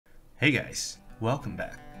Hey guys, welcome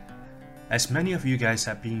back. As many of you guys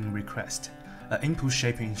have been requested, an input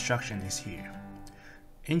shaping instruction is here.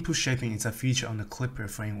 Input shaping is a feature on the Clipper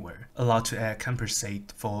framework, allowed to add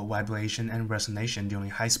compensate for vibration and resonation during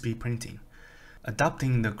high-speed printing.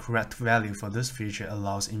 Adopting the correct value for this feature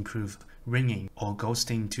allows improved ringing or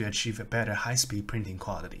ghosting to achieve a better high-speed printing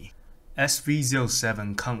quality.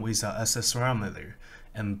 SV07 comes with an accelerometer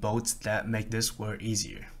and bolts that make this work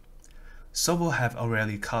easier. Sovol have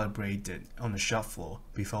already calibrated on the shop floor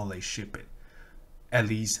before they ship it. At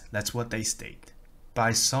least that's what they state. But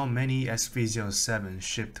I saw many SV07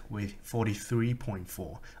 shipped with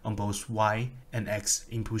 43.4 on both Y and X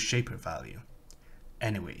input shaper value.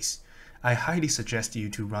 Anyways, I highly suggest you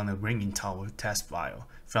to run a ringing tower test file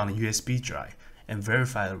from the USB drive and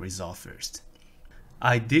verify the result first.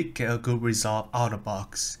 I did get a good result out of the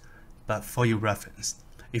box, but for your reference,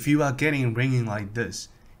 if you are getting ringing like this,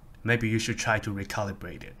 maybe you should try to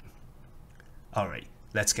recalibrate it. Alright,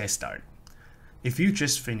 let's get started. If you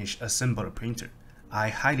just finished assembling a printer, I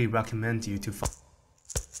highly recommend you to